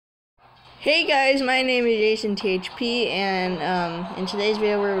Hey guys, my name is Jason THP, and in today's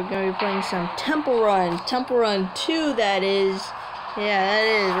video we're going to be playing some Temple Run. Temple Run 2, that is. Yeah, that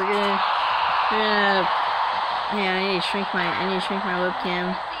is. We're gonna yeah, I need to shrink my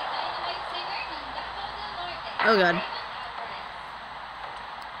webcam. Oh god.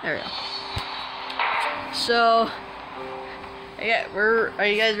 There we go. So, are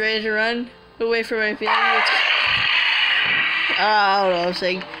you guys ready to run? Wait for my feeling. I don't know what I'm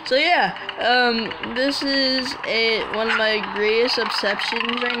saying. So yeah, this is one of my greatest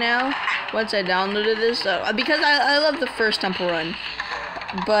obsessions right now. Once I downloaded this, because I love the first Temple Run,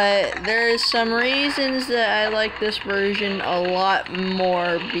 but there's some reasons that I like this version a lot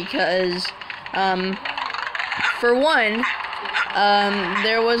more. Because, for one,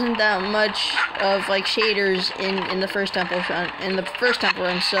 there wasn't that much of like shaders in the first Temple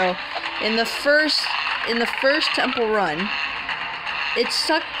Run. So in the first Temple Run, it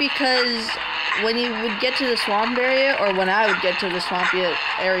sucked because when you would get to the swamp area, or when I would get to the swamp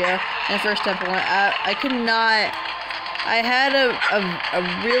area in the first Temple Run, I could not. I had a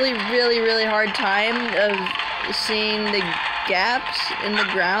really hard time of seeing the gaps in the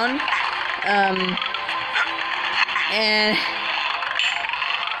ground, and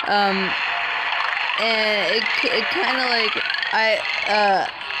it kind of like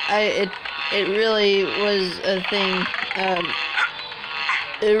it really was a thing.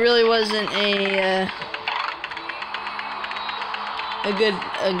 It really wasn't a good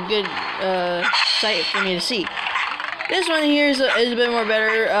sight for me to see. This one here is a bit more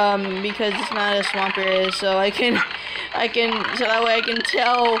better because it's not a swamp area, so so that way I can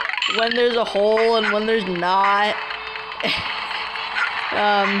tell when there's a hole and when there's not.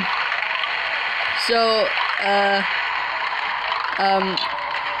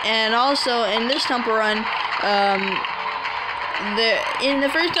 And also in this Temple Run, in the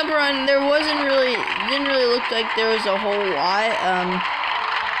first Temple Run, didn't really look like there was a whole lot.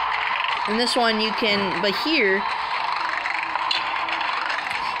 In this one, but here,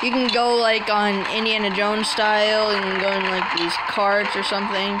 you can go like on Indiana Jones style, and go in like these carts or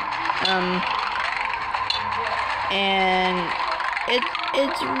something. And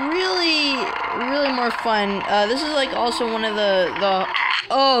it's really more fun. This is like also one of the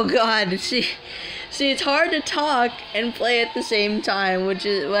oh god, see, it's hard to talk and play at the same time, which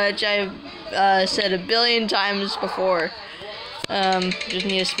I've said a billion times before. Just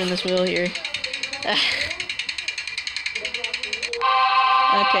need to spin this wheel here.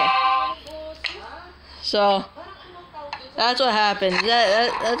 Okay. So that's what happens.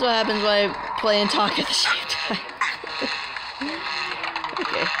 That's what happens when I play and talk at the same time.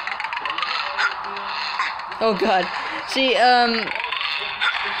 Okay. Oh god. See,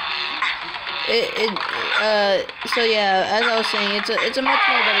 so yeah, as I was saying, it's a much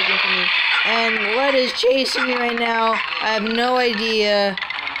more better game for me. And what is chasing me right now? I have no idea.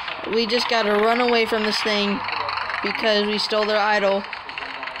 We just gotta run away from this thing because we stole their idol.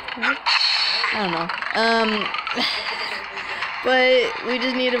 What? I don't know. But we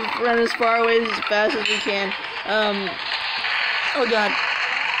just need to run as far away as fast as we can. Oh god.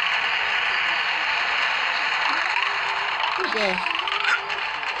 Okay.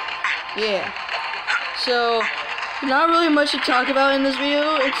 Yeah. So, not really much to talk about in this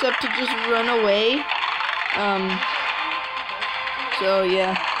video, except to just run away. So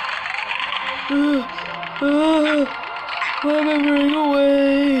yeah. Why am I running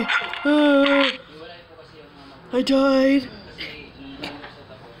away? I died.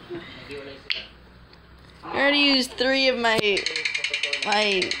 I already used 3 of my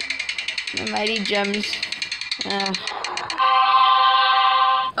mighty gems.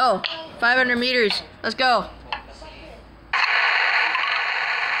 Oh, 500 meters. Let's go.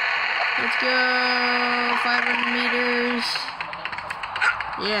 Let's go. 500 meters.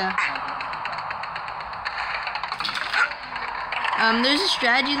 Yeah. There's a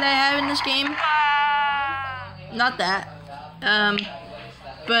strategy that I have in this game. Not that.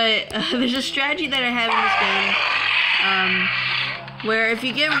 But there's a strategy that I have in this game. Where if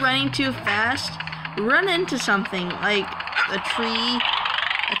you get running too fast, run into something like a tree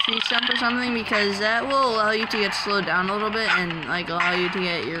stump or something, because that will allow you to get slowed down a little bit and like allow you to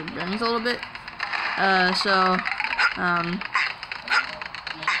get your bearings a little bit. So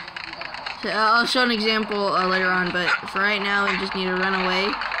I'll show an example later on, but for right now we just need to run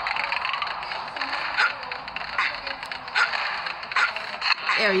away.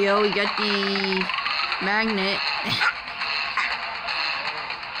 There we go, we got the magnet.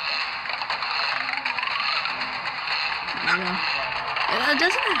 There we go.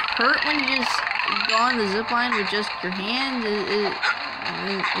 Doesn't it hurt when you just go on the zip line with just your hands?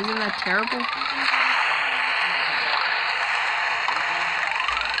 Isn't that terrible?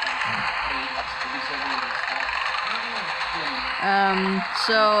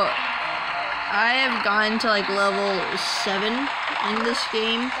 So I have gotten to like level 7 in this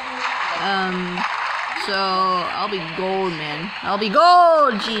game. So I'll be gold, man. I'll be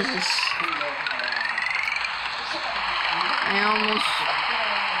gold, Jesus. I almost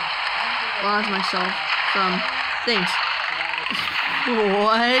lost myself from things.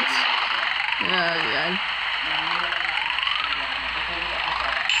 What? Oh god.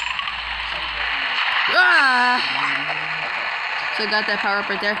 Ah! So I got that power up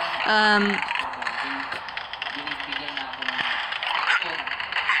right there.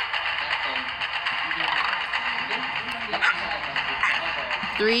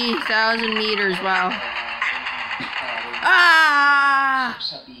 3,000 meters, wow. Ah!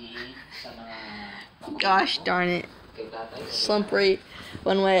 Gosh darn it. Slump rate.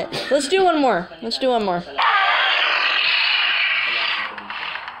 One way. Let's do one more. Let's do one more.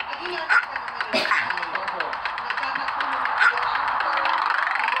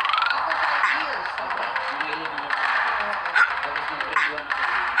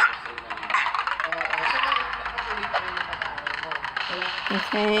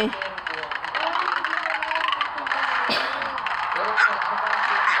 Okay.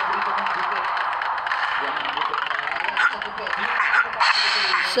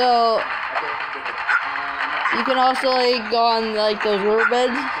 So you can also like go on like those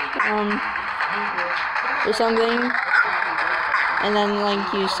riverbeds, or something, and then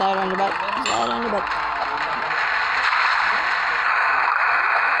like you slide on your butt, slide on your butt.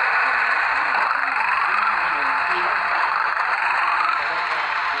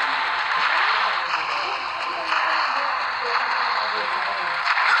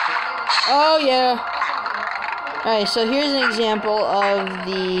 Oh yeah. Alright, so here's an example of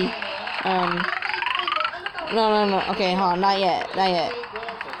the no, okay, hold on, not yet. Yeah.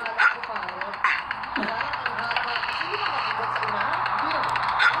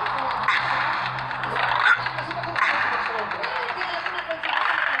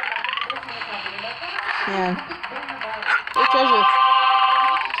 Good treasure.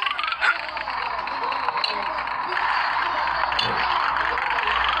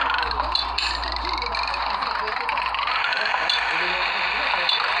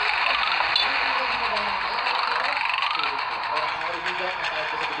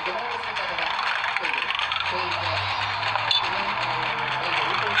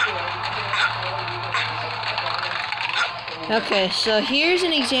 Okay, so here's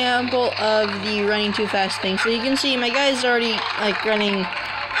an example of the running too fast thing. So you can see my guy's already like running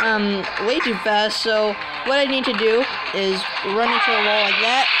way too fast. So what I need to do is run into a wall like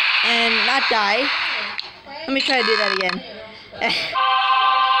that and not die. Let me try to do that again.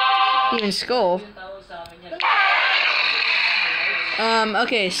 Even skull.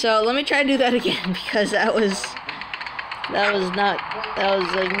 Okay, so let me try to do that again because that was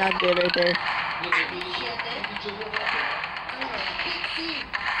like not good right there.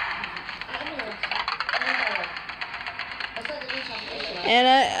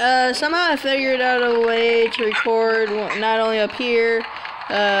 And somehow I figured out a way to record not only up here,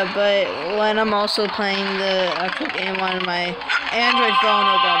 but when I'm also playing the actual game on my Android phone.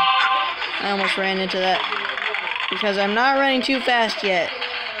 Oh god, I almost ran into that because I'm not running too fast yet.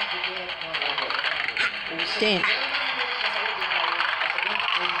 Dang.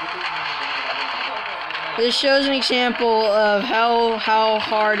 This shows an example of how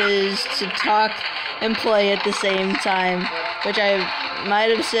hard it is to talk and play at the same time, which I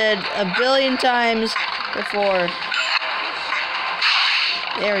might have said a billion times before.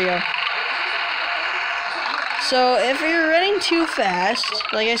 There we go. So if you're running too fast,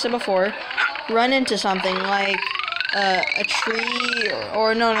 like I said before, run into something like a tree,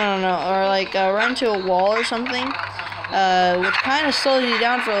 or no, or like run into a wall or something, which kind of slows you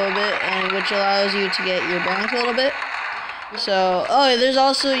down for a little bit, and which allows you to get your bearings a little bit. So, oh, there's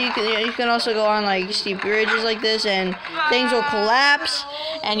also, you can also go on like steep bridges like this, and things will collapse,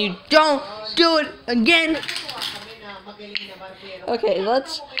 and you don't do it again. Okay, I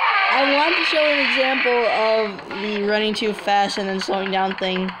want to show an example of the running too fast and then slowing down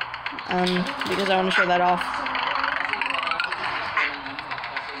thing, because I want to show that off.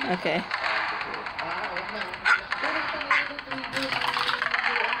 Okay.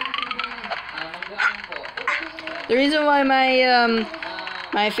 The reason why my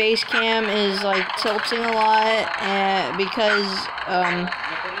my face cam is like tilting a lot, because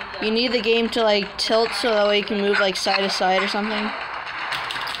you need the game to like tilt so that way you can move like side to side or something.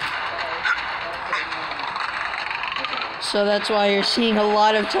 So that's why you're seeing a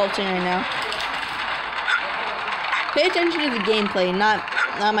lot of tilting right now. Pay attention to the gameplay, not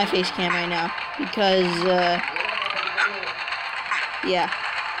my face cam right now, because yeah.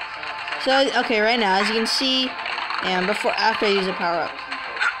 So okay, right now, as you can see, and after I use a power up.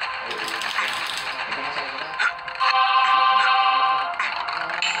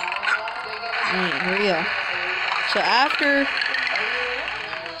 Alright, here we go.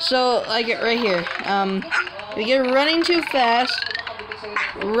 So like right here, we get running too fast,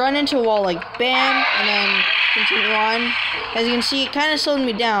 run into a wall like bam, and then continue on. As you can see, it kind of slowed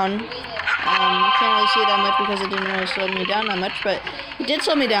me down. Can't really see it that much because it didn't really slow me down that much, but it did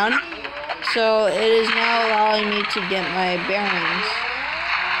slow me down. So it is now allowing me to get my bearings.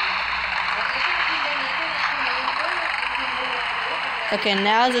 Okay,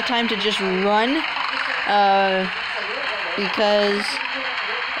 now is the time to just run, because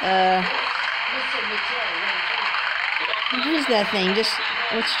what is that thing? Just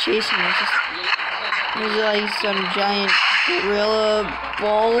what's chasing me? There's like some giant gorilla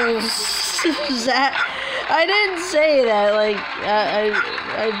balls. Is that? I didn't say that. Like I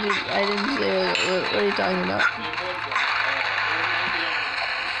didn't say it. What are you talking about?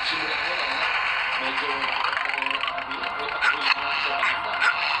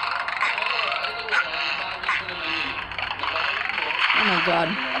 Oh my god.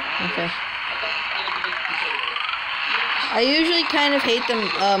 Okay. I usually kind of hate the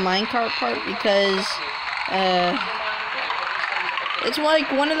minecart part because it's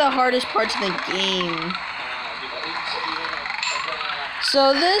like one of the hardest parts of the game.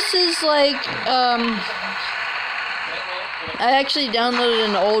 So this is like I actually downloaded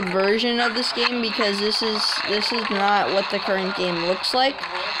an old version of this game because this is not what the current game looks like.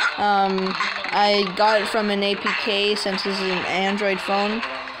 I got it from an APK since this is an Android phone.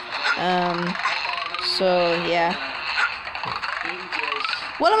 So yeah.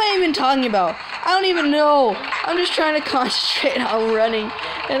 What am I even talking about? I don't even know. I'm just trying to concentrate on running,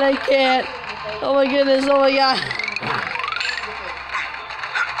 and I can't. Oh my goodness, oh my god.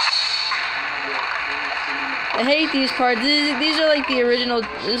 I hate these parts. These are like the original,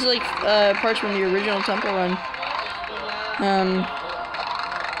 this is like parts from the original Temple Run.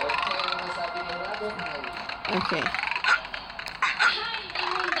 Okay.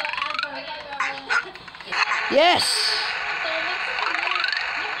 Yes!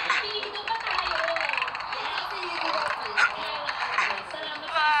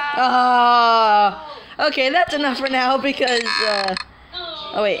 Okay, that's enough for now because,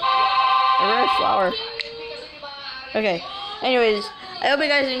 oh wait, a red flower. Okay, anyways, I hope you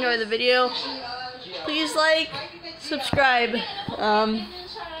guys enjoyed the video. Please like, subscribe,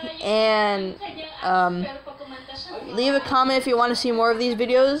 and, leave a comment if you want to see more of these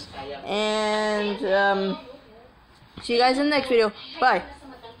videos, and, see you guys in the next video. Bye.